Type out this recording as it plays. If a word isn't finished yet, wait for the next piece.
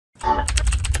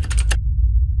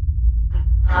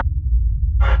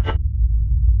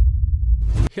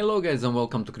Hello guys and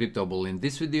welcome to Crypto Bull. In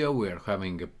this video we are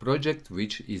having a project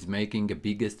which is making the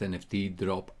biggest NFT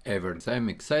drop ever. So I'm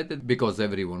excited because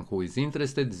everyone who is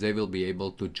interested, they will be able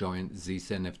to join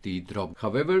this NFT drop.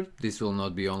 However, this will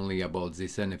not be only about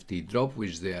this NFT drop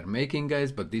which they are making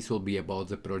guys, but this will be about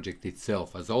the project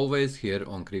itself. As always, here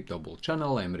on Crypto Bull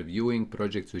channel I'm reviewing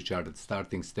projects which are at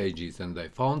starting stages, and I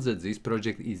found that this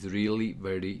project is really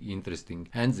very interesting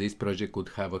and this project could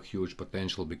have a huge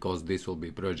potential because this will be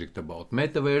a project about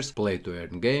Metaverse, play to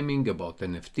earn gaming, about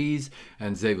NFTs,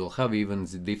 and they will have even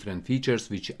the different features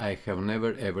which I have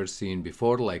never ever seen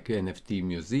before, like NFT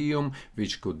museum,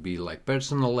 which could be like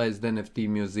personalized NFT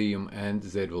museum, and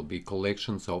there will be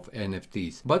collections of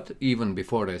NFTs. But even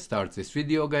before I start this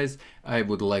video guys, I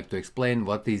would like to explain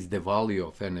what is the value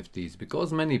of NFTs,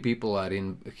 because many people are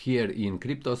here in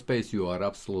crypto space, you are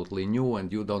absolutely new and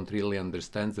you don't really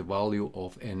understand the value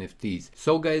of NFTs.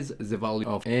 So guys, the value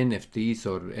of NFTs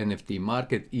or NFT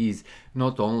market is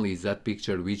not only that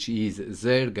picture which is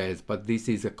there guys, but this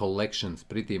is a collections.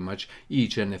 Pretty much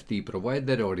each NFT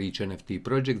provider or each NFT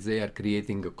project, they are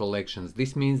creating a collections.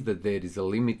 This means that there is a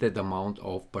limited amount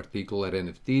of particular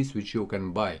NFTs which you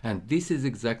can buy, and this is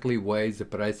exactly why the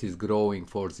price is growing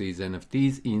for these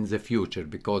NFTs in the future,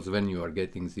 because when you are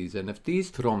getting these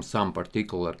NFTs from some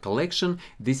particular collection,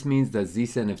 this means that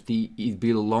this NFT it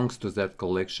belongs to that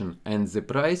collection, and the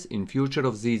price in future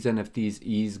of these NFTs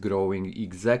is growing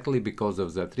exactly because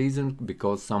of that reason,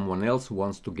 because someone else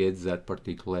wants to get that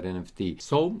particular NFT.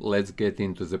 So let's get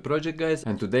into the project guys,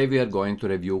 and today we are going to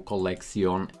review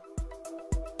Colexion.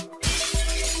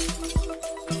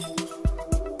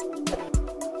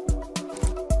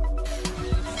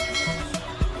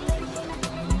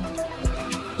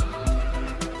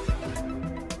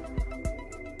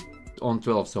 On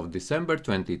 12th of December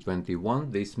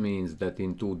 2021, this means that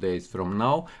in 2 days from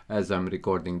now, as I'm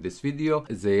recording this video,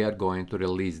 they are going to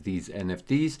release these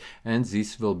NFTs, and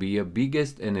this will be a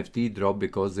biggest NFT drop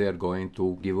because they are going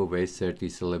to give away 30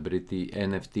 celebrity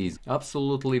NFTs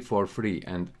absolutely for free.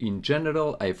 And in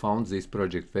general, I found this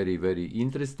project very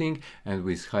interesting and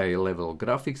with high level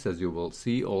graphics, as you will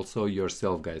see also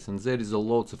yourself guys. And there is a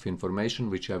lot of information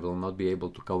which I will not be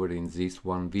able to cover in this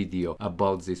one video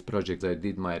about this project. I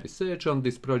did my research on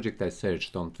this project, I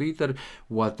searched on Twitter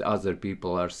what other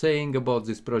people are saying about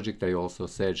this project, I also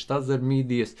searched other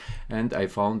medias, and I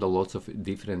found a lot of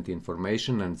different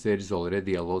information, and there is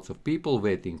already a lot of people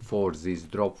waiting for this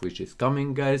drop which is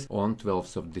coming guys on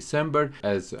 12th of December.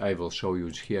 As I will show you,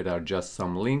 here are just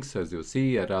some links. As you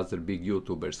see, other big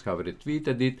YouTubers have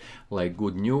retweeted it, like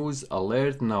Good News,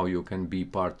 Alert, now you can be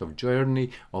part of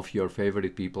journey of your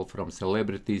favorite people, from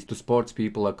celebrities to sports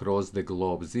people across the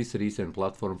globe. This recent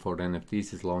platform for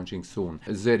NFTs is launching soon.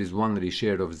 There is one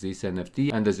reshare of this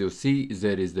NFT, and as you see,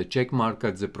 there is the check mark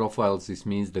at the profiles. This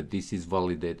means that this is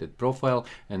validated profile,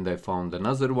 and I found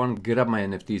another one. Grab my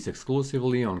NFTs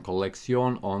exclusively on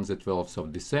Colexion on the 12th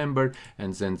of December,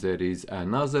 and then there is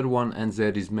another one, and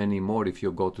there is many more. If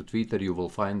you go to Twitter, you will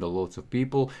find a lot of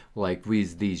people like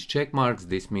with these check marks.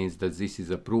 This means that this is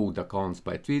approved accounts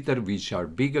by Twitter, which are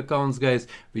big accounts guys,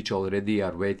 which already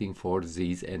are waiting for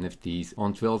these NFTs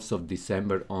on 12th of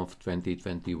December of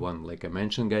 2021. Like I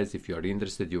mentioned guys, if you are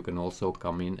interested, you can also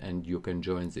come in and you can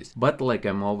join this. But like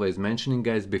I'm always mentioning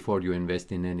guys, before you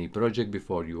invest in any project,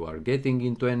 before you are getting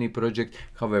into any project,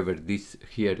 however, this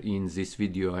here in this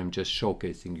video I'm just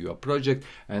showcasing you a project,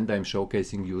 and I'm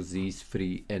showcasing you this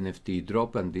free NFT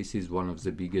drop, and this is one of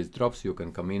the biggest drops. You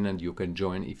can come in and you can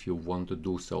join if you want to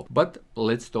do so. But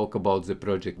let's talk about the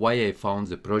project. Why I found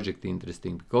the project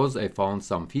interesting? Because I found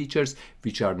some features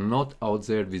which are not out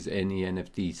there with any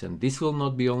NFTs, and this will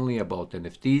not be only about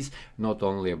NFTs, not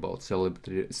only about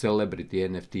celebrity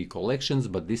NFT collections,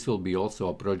 but this will be also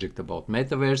a project about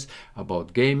Metaverse,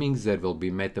 about gaming. There will be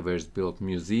Metaverse built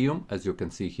museum, as you can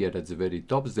see here at the very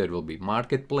top. There will be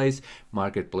marketplace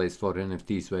for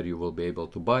NFTs where you will be able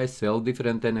to buy, sell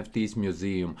different NFTs,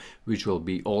 museum which will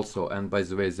be also, and by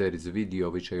the way, there is a video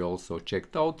which I also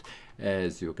checked out.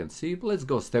 As you can see, let's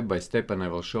go step by step and I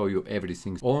will show you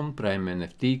everything on Prime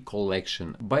NFT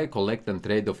collection. Buy, collect and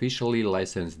trade officially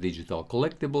licensed digital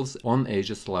collectibles on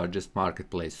Asia's largest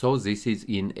marketplace. So this is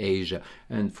in Asia,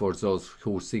 and for those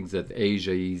who think that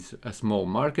Asia is a small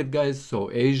market guys,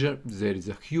 so Asia, there is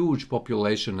a huge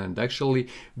population, and actually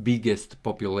biggest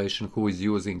population who is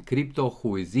using crypto,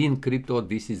 who is in crypto,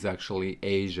 this is actually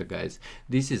Asia guys.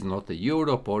 This is not a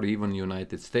Europe or even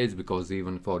United States, because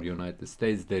even for United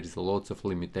States there is a lots of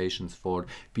limitations for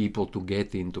people to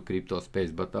get into crypto space,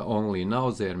 but only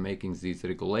now they are making these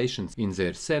regulations in their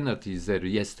their Senate.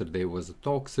 Yesterday was a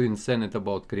talks in Senate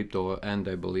about crypto, and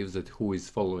I believe that who is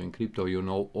following crypto, you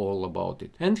know all about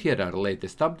it. And here are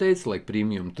latest updates like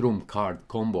premium trump card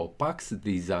combo packs.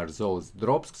 These are those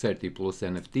drops, 30 plus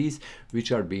NFTs,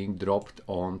 which are being dropped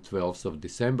on 12th of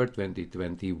December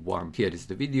 2021. Here is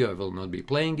the video. I will not be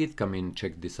playing it. Come in,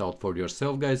 check this out for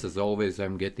yourself, guys. As always,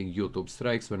 I'm getting YouTube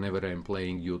strikes whenever I'm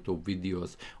playing YouTube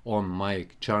videos on my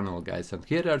channel, guys. And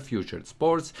here are featured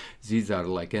sports. These are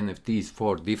like NFTs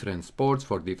for different sports,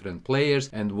 for different players.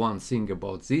 And one thing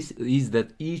about this is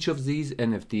that each of these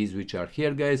NFTs which are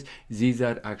here, guys, these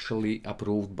are actually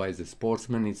approved by the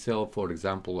sportsman itself, for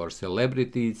example, or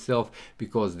celebrity itself,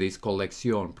 because this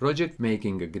Colexion project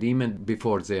making agreement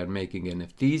before they are making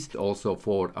NFTs. Also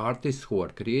for artists who are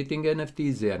creating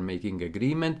NFTs, they are making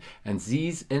agreement, and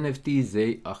these NFTs,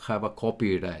 they have a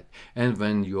copyright. And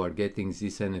when you are getting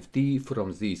this NFT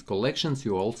from these collections,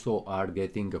 you also are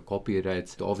getting a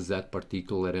copyright of that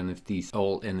particular NFTs.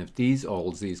 All NFTs,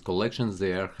 all these collections,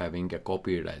 they are having a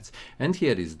copyrights. And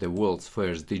here is the world's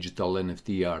first digital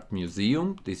NFT art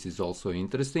museum. This is also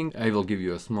interesting. I will give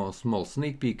you a small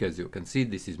sneak peek. As you can see,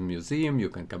 this is museum. You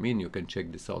can come in, you can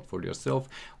check this out for yourself.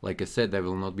 Like I said, I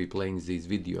will not be playing these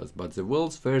videos, but the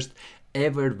world's first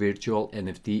ever virtual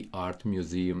NFT art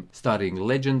museum starring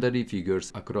legendary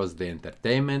figures across the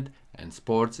entertainment and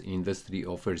sports industry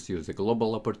offers you the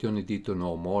global opportunity to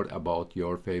know more about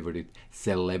your favorite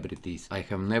celebrities. I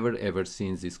have never ever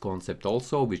seen this concept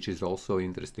also, which is also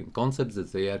interesting concept,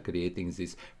 that they are creating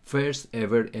this first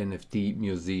ever NFT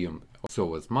museum.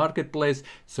 So as marketplace,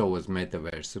 so as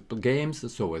metaverse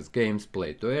games, so as games,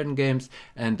 play to earn games,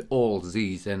 and all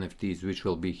these NFTs which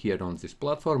will be here on this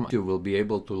platform, you will be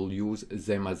able to use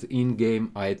them as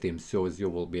in-game items, so as you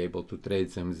will be able to trade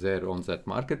them there on that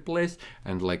marketplace.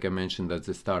 And like I mentioned at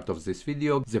the start of this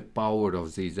video, the power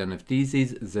of these NFTs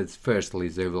is that firstly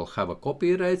they will have a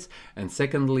copyrights, and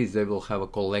secondly they will have a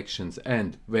collections.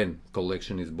 And when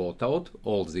collection is bought out,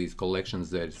 all these collections,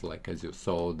 there is, like as you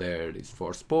saw, there is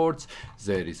for sports,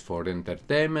 there is for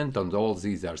entertainment, and all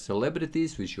these are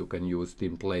celebrities which you can use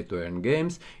in play to earn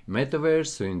games,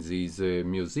 metaverse, in these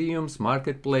museums,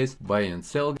 marketplace, buy and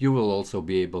sell. You will also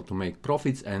be able to make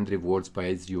profits and rewards by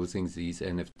using these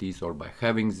NFTs or by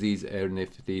having these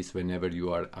NFTs whenever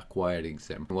you are acquiring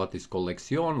them. What is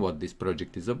Colexion? What this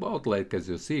project is about? Like as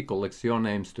you see, Colexion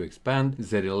aims to expand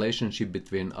the relationship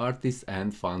between artists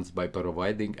and fans by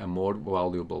providing a more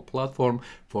valuable platform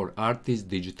for artists'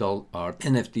 digital art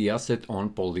NFT asset on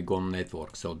Polygon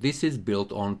network. So this is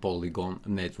built on Polygon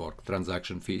network.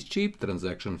 Transaction fees cheap,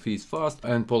 transaction fees fast,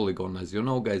 and Polygon, as you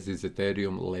know, guys, is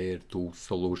Ethereum layer 2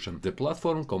 solution. The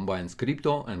platform combines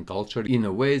crypto and culture in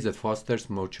a way that fosters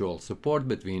mutual support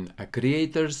between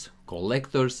creators,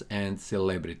 collectors and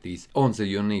celebrities on the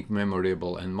unique,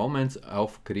 memorable and moments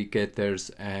of cricketers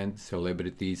and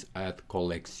celebrities at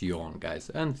Colexion, guys.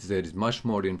 And there is much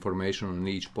more information on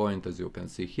each point, as you can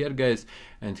see here, guys.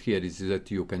 And here is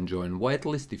that you can join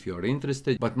whitelist if you are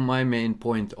interested. But my main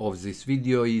point of this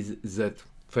video is that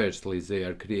firstly, they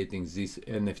are creating this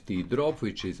NFT drop,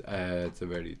 which is at the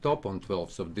very top on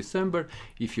 12th of December.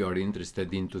 If you are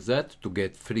interested into that, to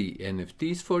get free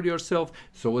NFTs for yourself,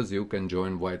 so as you can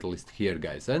join whitelist here,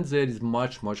 guys. And there is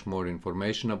much more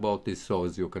information about this, so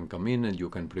as you can come in and you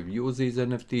can preview these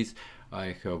NFTs.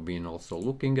 I have been also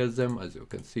looking at them, as you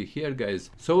can see here, guys.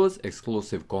 So as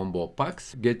exclusive combo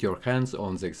packs, get your hands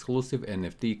on the exclusive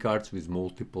NFT cards with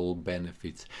multiple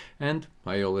benefits. And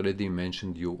I already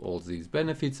mentioned you all these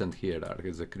benefits, and here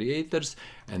are the creators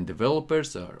and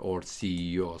developers or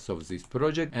CEOs of this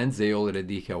project, and they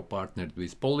already have partnered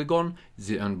with Polygon.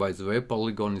 And by the way,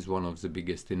 Polygon is one of the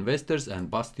biggest investors,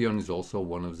 and Bastion is also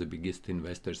one of the biggest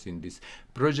investors in this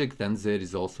project. And there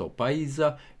is also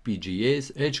Paisa,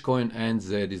 PGS, ALTCOINS, and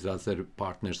there is other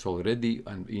partners already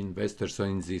and investors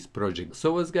in this project.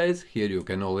 So as guys, here you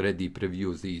can already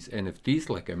preview these NFTs,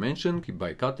 like I mentioned,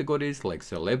 by categories like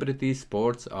celebrities,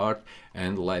 sports, art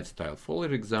and lifestyle. For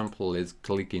example, let's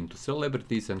click into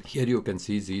celebrities, and here you can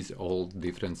see these all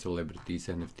different celebrities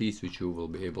NFTs which you will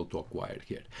be able to acquire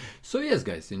here. So yes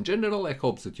guys, in general I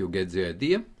hope that you get the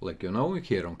idea. Like you know,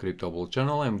 here on Crypto Bull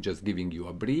channel I'm just giving you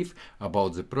a brief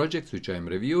about the projects which I am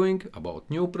reviewing, about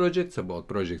new projects, about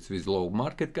projects with low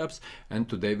market caps, and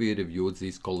today we reviewed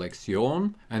this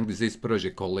Colexion, and this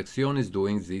project Colexion is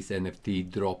doing this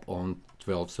NFT drop on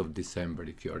 12th of December.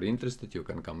 If you are interested, you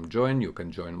can come join, you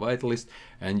can join whitelist,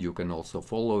 and you can also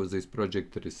follow this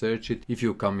project, research it if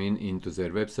you come into their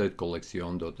website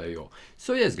colexion.io.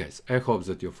 So yes guys, I hope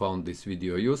that you found this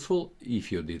video useful.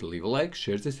 If you did, leave a like,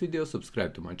 share this video,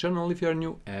 subscribe to my channel if you are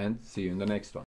new, and see you in the next one.